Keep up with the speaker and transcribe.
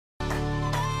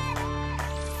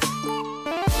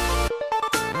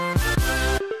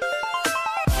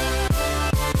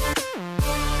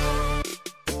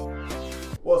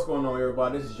going on,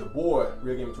 everybody? This is your boy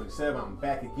RealGaming27. I'm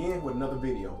back again with another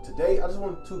video. Today I just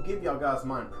wanted to give y'all guys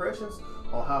my impressions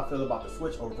on how I feel about the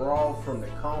Switch overall, from the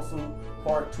console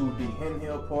part to the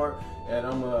handheld part, and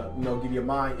I'm gonna give you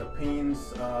my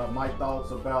opinions, my thoughts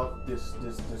about this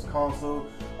console.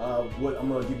 What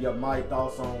I'm gonna give you my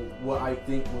thoughts on what I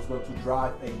think was going to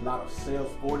drive a lot of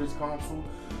sales for this console.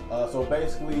 So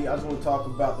basically, I just want to talk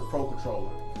about the Pro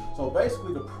Controller. So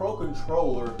basically, the Pro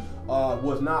Controller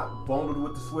was not bundled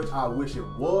with the Switch. I wish it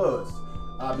was,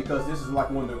 because this is like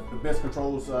one of the best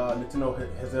controllers Nintendo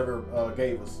has ever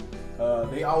gave us.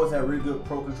 They always had really good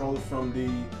Pro controllers, from the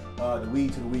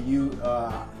Wii to the Wii U.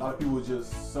 A lot of people were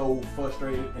just so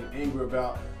frustrated and angry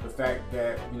about the fact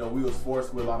that we was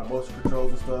forced with a lot of motion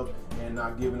controls and stuff, and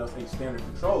not giving us a standard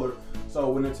controller. So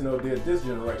when Nintendo did this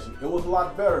generation, it was a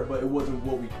lot better, but it wasn't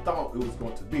what we thought it was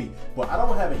going to be. But I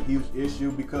don't have a huge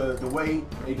issue, because the way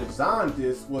they designed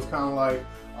this was kind of like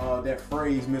that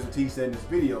phrase Mr. T said in this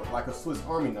video, like a Swiss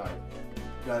Army knife.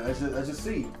 I just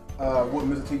see what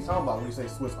Mr. T's talking about when you say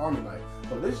Swiss Army knife.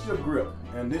 So this is your grip,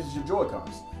 and this is your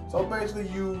Joy-Cons. So basically,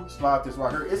 you slide this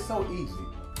right here. It's so easy,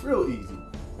 real easy.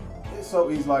 It's so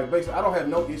easy. Like basically, I don't have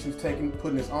no issues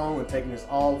putting this on and taking this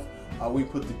off. We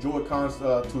put the Joy-Cons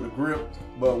to the grip,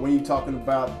 but when you're talking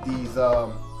about these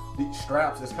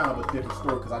straps, it's kind of a different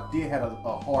story, because I did have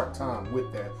a hard time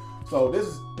with that. So this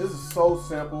is so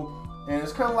simple, and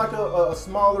it's kind of like a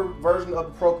smaller version of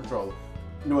the Pro Controller.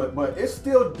 But it's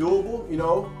still doable.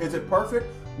 Is it perfect?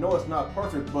 No, it's not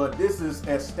perfect, but this is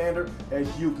as standard as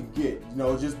you can get.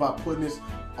 Just by putting this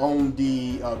on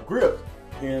the grip,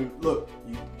 and look,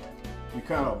 you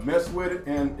kind of mess with it,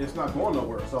 and it's not going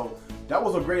nowhere. So that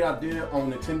was a great idea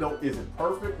on Nintendo. Is it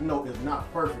perfect? No, it's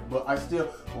not perfect, but I still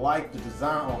like the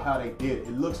design on how they did it.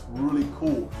 It looks really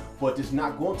cool, but it's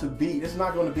not going to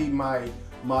be my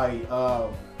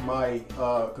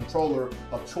controller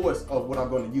of choice of what I'm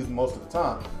going to use most of the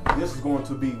time. This is going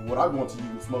to be what I'm going to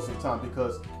use most of the time,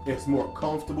 because it's more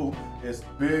comfortable, it's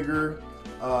bigger,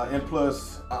 and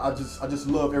plus I just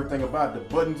love everything about it.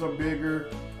 The buttons are bigger.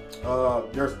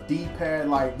 There's D-pad.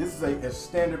 Like, this is a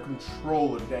standard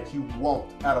controller that you want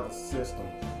out of the system.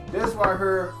 This right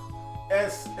here,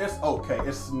 it's okay.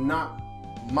 It's not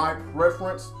my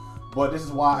preference, but this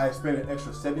is why I spent an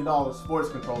extra $70 for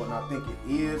this controller, and I think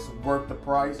it is worth the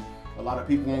price. A lot of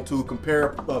people want to compare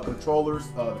controllers,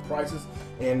 the prices,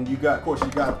 and of course you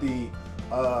got the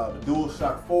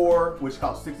DualShock 4, which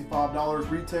costs $65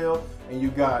 retail, and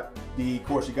of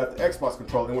course you got the Xbox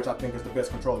controller, which I think is the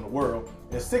best controller in the world.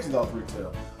 It's $60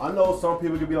 retail. I know some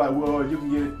people could be like, well, you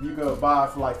can buy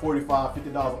it for like $45,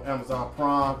 $50 on Amazon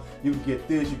Prime. You can get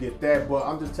this, you get that, but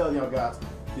I'm just telling y'all guys,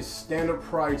 the standard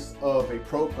price of a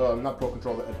not Pro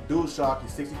controller, a DualShock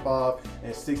is $65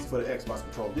 and $60 for the Xbox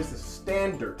controller. This is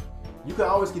standard. You can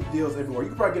always get deals everywhere. You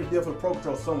can probably get a deal for the Pro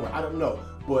controller somewhere. I don't know,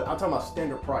 but I'm talking about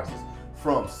standard prices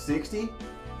from $60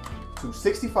 to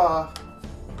 $65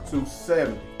 to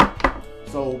 $70.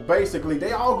 So basically,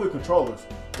 they all good controllers.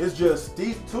 It's just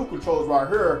these two controllers right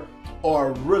here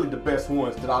are really the best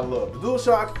ones that I love. The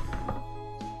DualShock,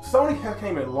 Sony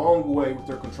came a long way with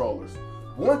their controllers.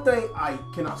 One thing I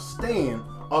cannot stand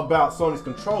about Sony's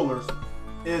controllers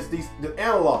is the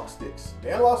analog sticks.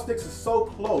 The analog sticks is so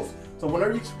close, so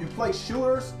whenever you play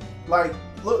shooters, like,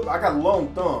 look, I got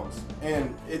long thumbs,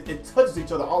 and it touches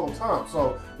each other all the time.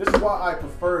 So this is why I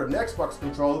prefer an Xbox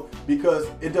controller, because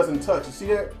it doesn't touch. You see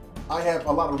that? I have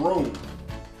a lot of room.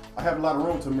 I have a lot of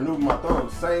room to maneuver my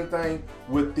thumbs. Same thing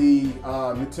with the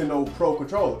Nintendo Pro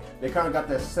controller. They kind of got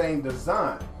that same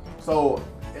design. So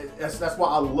that's why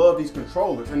I love these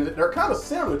controllers, and they're kind of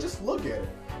similar. Just look at it.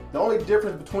 The only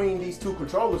difference between these two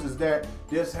controllers is that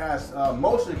this has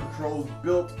motion controls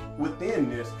built within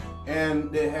this,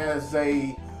 and it has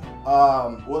a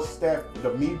what's that?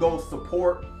 The Amiibo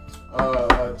support.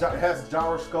 It has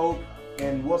gyroscope,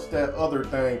 and what's that other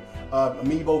thing?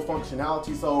 Amiibo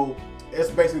functionality. So it's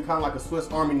basically kind of like a Swiss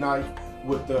Army knife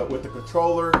with the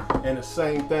controller, and the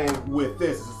same thing with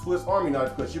this. It's a Swiss Army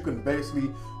knife, because you can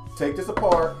basically take this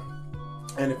apart,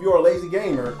 and if you're a lazy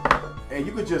gamer, and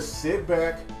you could just sit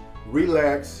back,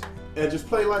 relax, and just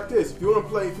play like this. If you want to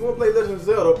play Legend of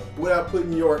Zelda without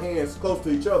putting your hands close to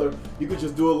each other, you could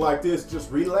just do it like this, just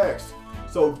relax.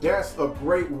 So that's a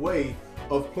great way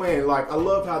of playing. Like, I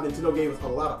love how Nintendo gave us a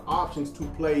lot of options to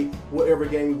play whatever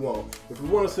game we want. If we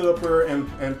want to sit up here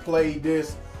and play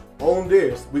this on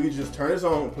this, we could just turn this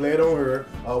on and play it on here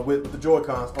with the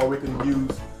Joy-Cons, or we can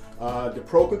use the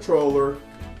Pro controller,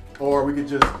 or we could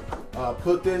just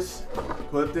put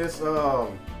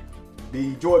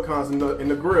the Joy-Cons in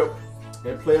the grip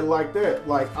and play it like that.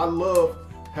 Like, I love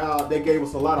how they gave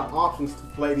us a lot of options to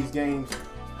play these games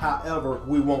however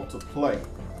we want to play.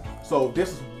 So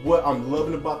this is what I'm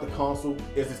loving about the console.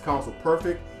 Is this console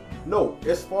perfect? No,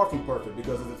 it's far from perfect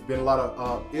because there's been a lot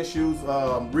of issues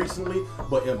recently.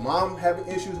 But am I having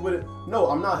issues with it? No,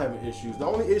 I'm not having issues. The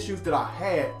only issues that I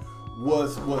had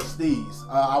was these.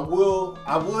 I would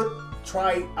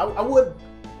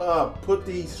put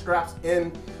these straps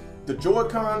in the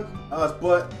Joy-Con,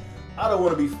 but I don't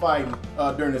want to be fighting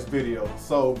during this video.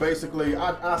 So basically,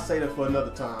 I say that for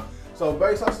another time. So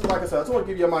basically, like I said, I just want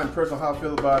to give you my impression on how I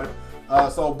feel about it.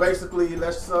 So basically,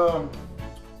 let's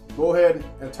go ahead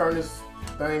and turn this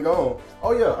thing on.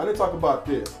 Oh yeah, I need to talk about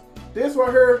this. This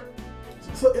right here,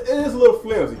 so it is a little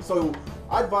flimsy. So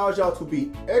I advise y'all to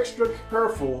be extra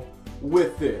careful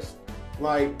with this.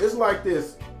 Like, it's like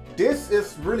this. This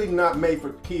is really not made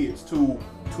for kids to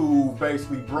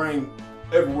basically bring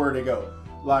everywhere they go.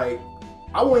 Like,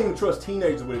 I won't even trust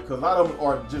teenagers with it because a lot of them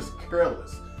are just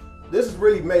careless. This is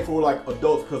really made for like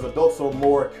adults because adults are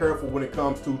more careful when it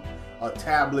comes to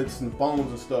tablets and phones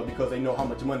and stuff because they know how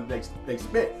much money they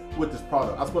spent with this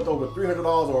product. I spent over $300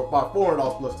 or about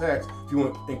 $400 plus tax if you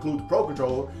want to include the Pro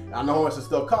Controller. I know how much this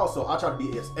stuff costs, so I try to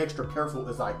be as extra careful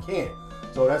as I can.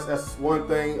 So that's one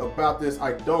thing about this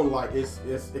I don't like. It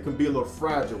can be a little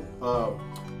fragile.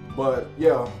 But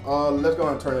yeah, let's go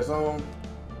ahead and turn this on.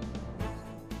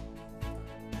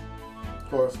 Of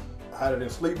course, I had it in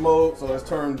sleep mode, so let's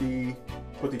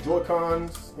put the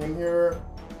Joy-Cons in here.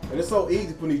 And it's so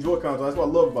easy putting these Joy-Cons on. That's what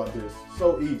I love about this.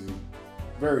 So easy.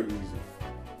 Very easy.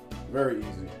 Very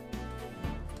easy.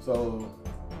 So,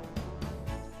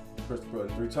 press the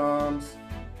button 3 times.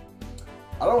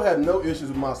 I don't have no issues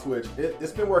with my Switch.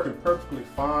 It's been working perfectly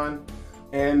fine.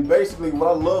 And basically what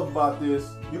I love about this,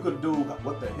 you could do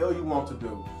what the hell you want to do.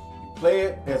 You play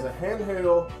it as a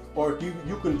handheld, or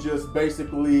you can just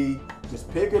basically just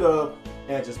pick it up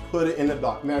and just put it in the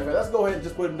dock. Matter of fact, let's go ahead and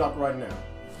just put it in the dock right now.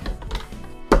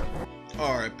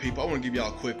 Alright people, I want to give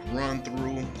y'all a quick run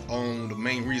through on the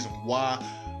main reason why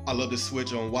I love this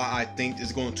Switch, on why I think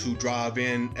it's going to drive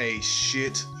in a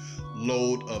shit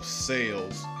load of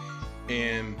sales.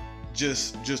 And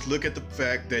just look at the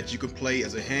fact that you can play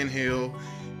as a handheld,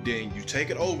 then you take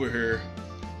it over here,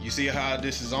 you see how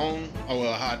this is on,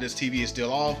 or how this TV is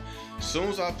still off. As soon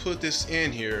as I put this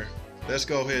in here, let's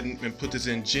go ahead and put this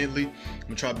in gently. I'm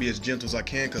gonna try to be as gentle as I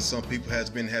can because some people has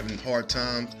been having hard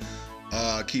times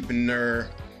keeping their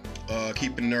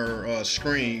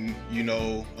screen, you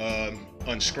know,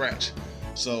 unscratched.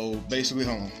 So basically,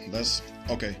 hold on, let's,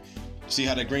 okay. See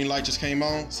how that green light just came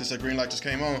on? Since that green light just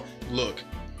came on, look,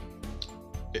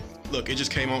 it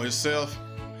just came on itself,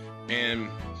 and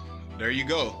there you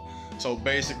go. So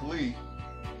basically,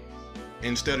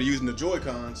 instead of using the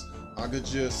Joy-Cons, I could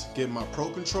just get my Pro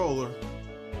Controller,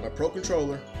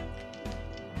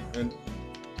 and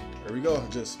there we go.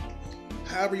 Just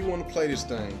however you want to play this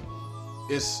thing,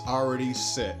 it's already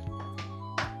set.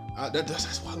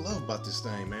 That's what I love about this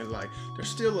thing, man. Like, there's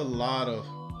still a lot of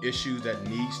issues that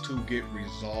needs to get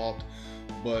resolved,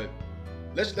 but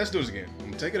let's do this again. I'm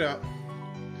gonna take it out.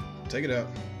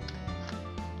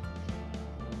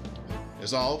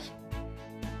 It's off.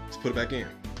 Let's put it back in.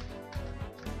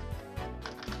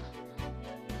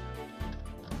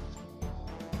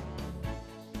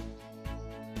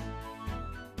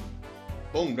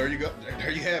 Boom, there you go. There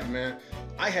you have it, man.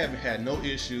 I haven't had no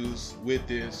issues with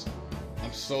this.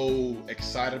 I'm so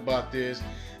excited about this.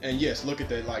 And yes, look at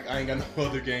that, like, I ain't got no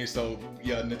other games, so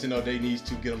yeah, Nintendo, they needs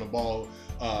to get on the ball,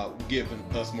 giving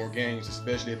us more games,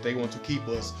 especially if they want to keep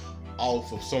us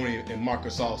off of Sony and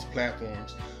Microsoft's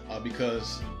platforms,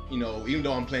 because, you know, even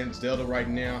though I'm playing Zelda right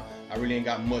now, I really ain't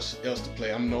got much else to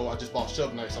play. I just bought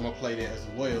Shovel Knight, so I'm gonna play that as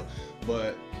well,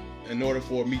 but in order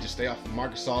for me to stay off of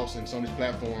Microsoft's and Sony's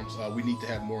platforms, we need to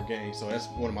have more games. So that's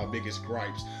one of my biggest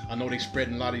gripes. I know they're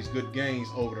spreading a lot of these good games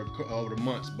over the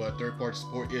months, but third-party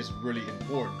support is really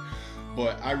important.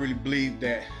 But I really believe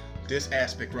that this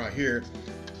aspect right here,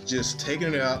 just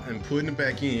taking it out and putting it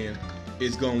back in,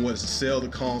 is going to sell the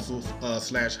consoles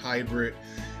slash hybrid,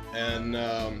 and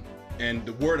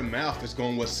the word of mouth is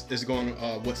going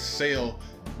what sell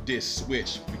this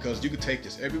Switch, because you can take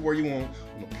this everywhere you want,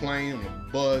 on a plane, on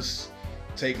a bus,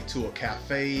 take it to a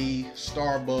cafe,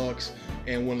 Starbucks,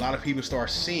 and when a lot of people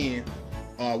start seeing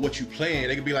what you playing,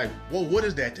 they could be like, whoa, what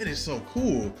is that? That is so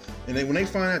cool. And then when they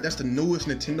find out that's the newest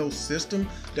Nintendo system,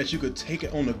 that you could take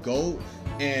it on the go,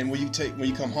 and when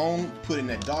you come home, put it in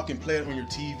that dock and play it on your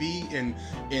TV in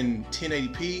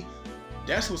 1080p,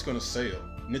 that's what's gonna sell.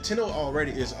 Nintendo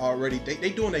they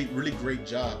doing a really great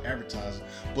job advertising,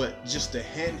 but just the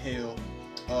handheld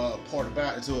part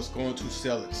about it until it's going to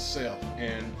sell itself,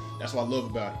 and that's what I love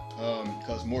about it.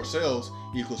 Because more sales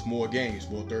equals more games,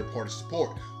 more third-party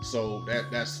support. So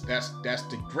that's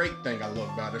the great thing I love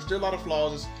about it. There's still a lot of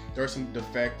flaws. There are some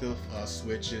defective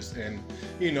switches, and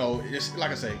you know, it's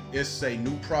like I say, it's a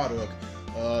new product.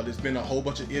 There's been a whole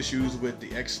bunch of issues with the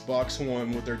Xbox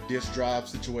One with their disk drive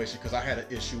situation, because I had an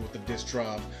issue with the disk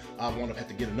drive. I wound up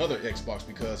having to get another Xbox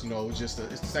because, you know, it's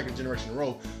the second generation in a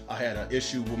row. I had an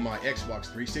issue with my Xbox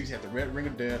 360, had the red ring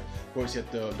of death. Of course, you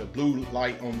had the blue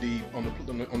light on the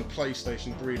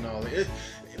PlayStation 3 and all that.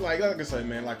 Like I say,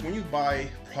 man, like when you buy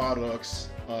products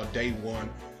day one,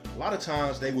 a lot of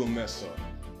times they will mess up.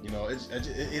 You know, it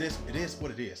is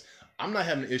what it is. I'm not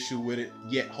having an issue with it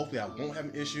yet. Hopefully I won't have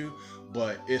an issue,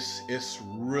 but it's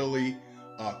really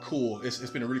cool. It's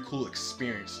been a really cool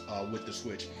experience with the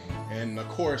Switch, and of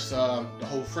course the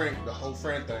whole friend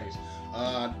things.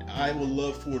 I would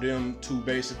love for them to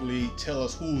basically tell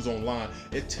us who's online.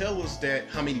 It tells us that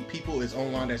how many people is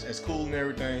online. That's cool and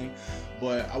everything,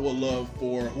 but I would love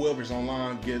for whoever's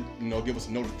online give us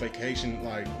a notification,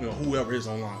 like, you know, whoever is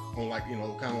online, on, like, you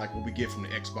know, kind of like what we get from the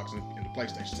Xbox and the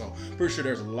PlayStation. So pretty sure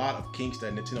there's a lot of kinks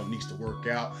that Nintendo needs to work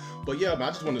out. But yeah, I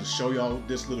just wanted to show y'all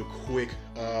this little quick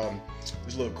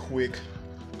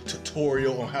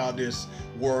tutorial on how this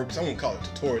works. I won't call it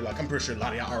tutorial, like I'm pretty sure a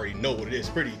lot of y'all already know what it is.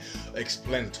 Pretty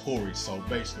explanatory. So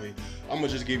basically, I'm gonna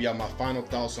just give y'all my final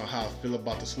thoughts on how I feel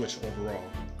about the Switch overall.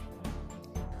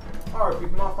 Alright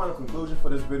people, my final conclusion for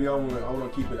this video, I don't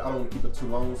want to keep it too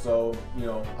long. So, you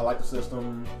know, I like the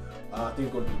system. I think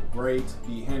it's going to be great.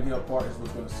 The handheld part is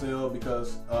what's going to sell,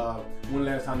 because when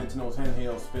last time Nintendo's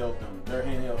handhelds failed them? Their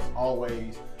handhelds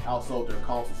always outsold their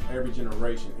consoles every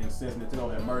generation, and since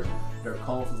Nintendo had merged their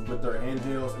consoles with their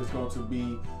handhelds, it's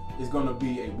going to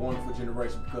be a wonderful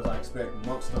generation, because I expect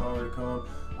Monster Hunter to come.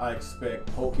 I expect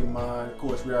Pokemon. Of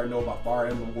course, we already know about Fire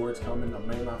Emblem Warriors coming, a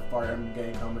mainline Fire Emblem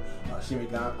game coming. Shin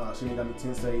Megami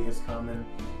Tensei is coming.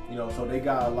 You know, so they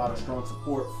got a lot of strong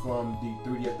support from the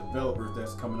 3DS developers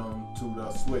that's coming on to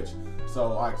the Switch.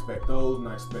 So I expect those, and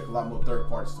I expect a lot more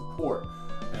third-party support.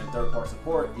 And third-party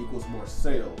support equals more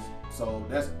sales. So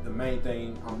that's the main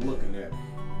thing I'm looking at.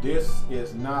 This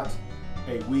is not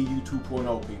a Wii U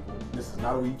 2.0, people. This is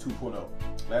not a Wii U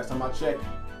 2.0. Last time I checked,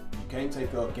 you can't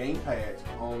take a gamepad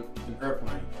on an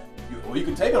airplane. You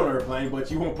can take it on an airplane, but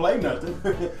you won't play nothing.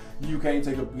 You can't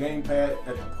take a gamepad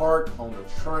at the park, on the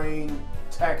train,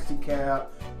 taxi cab.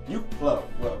 Well,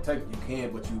 technically you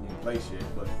can, but you won't play shit.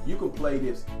 But you can play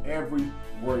this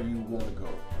everywhere you want to go.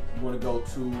 You want to go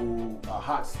to a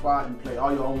hot spot and play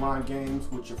all your online games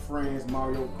with your friends,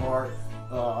 Mario Kart,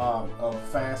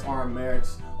 Fast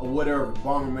RMX, or whatever,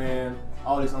 Bomberman.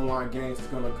 All these online games is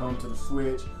going to come to the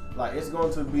Switch. Like, it's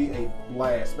going to be a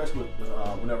blast, especially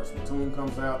whenever Splatoon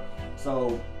comes out.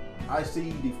 So I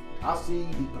see the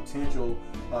potential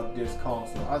of this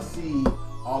console. I see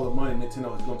all the money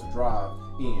Nintendo is going to drive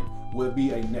in. Will it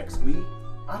be a next Wii?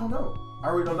 I don't know. I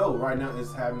really don't know. Right now,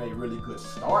 it's having a really good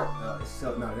start. It's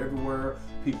selling out everywhere.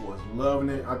 People is loving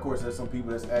it. Of course, there's some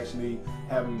people that's actually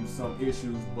having some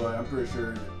issues, but I'm pretty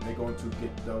sure they're going to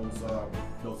get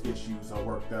those issues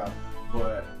worked out.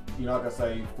 But you know, like I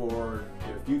say, for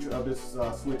the future of this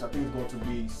Switch, I think it's going to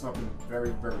be something very,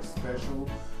 very special.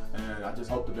 And I just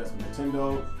hope the best for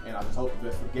Nintendo, and I just hope the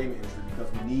best for the gaming industry,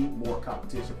 because we need more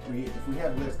competition. If we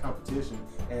have less competition,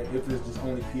 and if it's just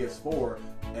only PS4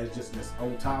 as just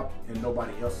on top and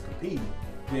nobody else is competing,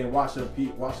 then why should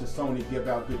Sony give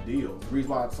out good deals? The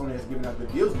reason why Sony has given out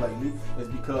good deals lately is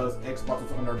because Xbox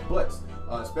was on their butts,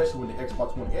 especially when the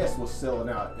Xbox One S was selling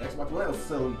out. The Xbox One S was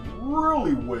selling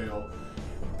really well,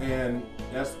 and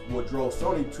that's what drove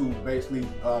Sony to basically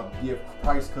give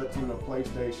price cuts on the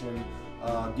PlayStation,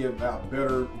 give out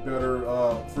better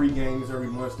free games every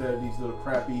month instead of these little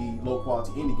crappy, low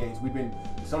quality indie games.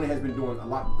 Sony has been doing a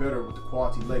lot better with the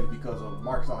quality lately because of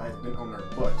Microsoft has been on their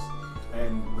butts.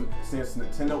 And since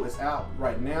Nintendo is out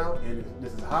right now and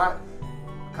this is hot,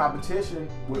 competition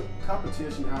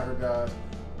out here, guys,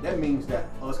 that means that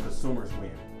us consumers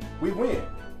win. We win,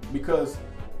 because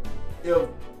if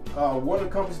one of the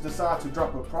companies decide to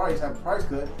drop a price, have a price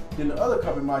cut, then the other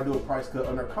company might do a price cut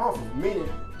on their consoles, meaning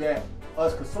that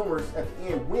us consumers at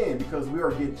the end win, because we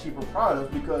are getting cheaper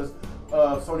products, because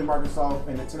Sony, Microsoft,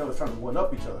 and Nintendo is trying to one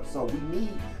up each other. So we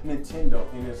need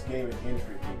Nintendo in this gaming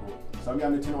industry, people. Some of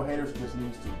y'all Nintendo haters just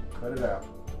needs to cut it out.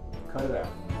 Cut it out.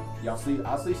 Y'all see,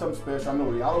 I see something special. I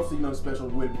know y'all don't see nothing special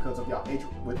with it because of y'all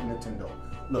hatred with Nintendo.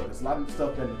 Look, there's a lot of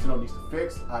stuff that Nintendo needs to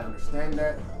fix. I understand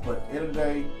that, but at the end of the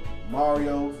day,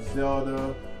 Mario,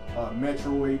 Zelda,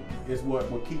 Metroid is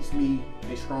what keeps me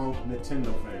a strong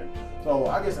Nintendo fan. So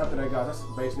I guess after that, guys, that's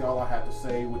basically all I have to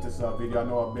say with this video. I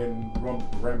know I've been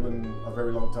rambling a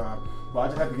very long time, but I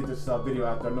just had to get this video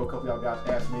out there. I know a couple of y'all guys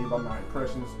asked me about my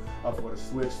impressions for the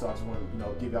Switch, so I just want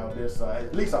to give y'all this.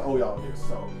 At least I owe y'all this.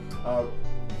 So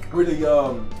really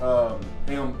am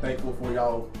thankful for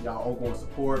y'all ongoing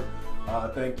support.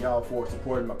 Thank y'all for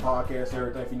supporting my podcast,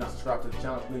 everything. If you're not subscribed to the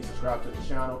channel, please subscribe to the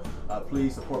channel.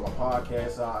 Please support my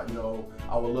podcast.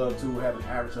 I would love to have an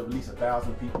average of at least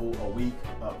 1,000 people a week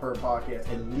per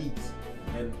podcast, at least,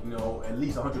 and at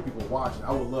least 100 people watching.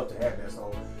 I would love to have that.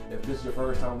 So if this is your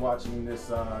first time watching this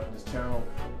this channel,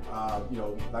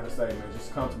 like I say, man,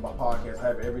 just come to my podcast. I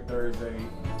have it every Thursday,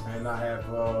 and I have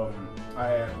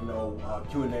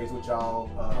Q&As with y'all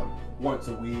once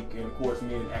a week, and of course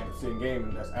me and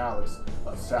ActivesiNGaming, that's Alex.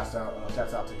 Shouts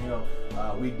out to him.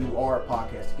 We do our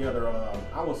podcast together.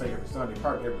 I won't say every Sunday,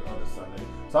 probably every other Sunday.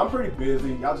 So I'm pretty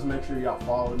busy. Y'all just make sure y'all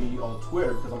follow me on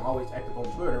Twitter, because I'm always active on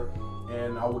Twitter,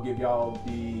 and I will give y'all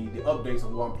the updates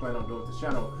on what I'm planning on doing with the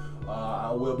channel.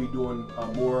 I will be doing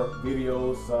more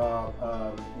videos,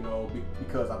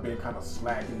 because I've been kind of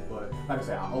slacking. But like I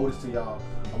said, I owe this to y'all.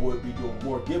 I will be doing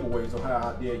more giveaways on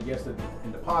how I did yesterday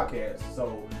in the podcast.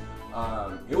 So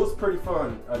it was pretty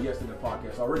fun yesterday in the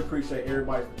podcast. So I really appreciate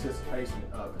everybody's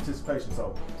participation.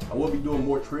 So I will be doing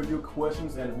more trivia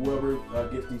questions, and whoever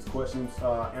gets these questions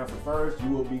answered first, you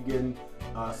will be getting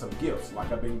some gifts.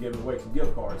 Like I've been giving away some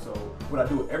gift cards. So would I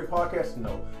do it every podcast?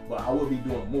 No, but I will be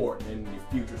doing more in the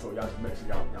future. So y'all just make sure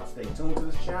y'all stay tuned to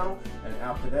this channel. And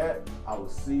after that, I will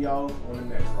see y'all on the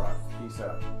next ride. Peace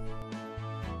out.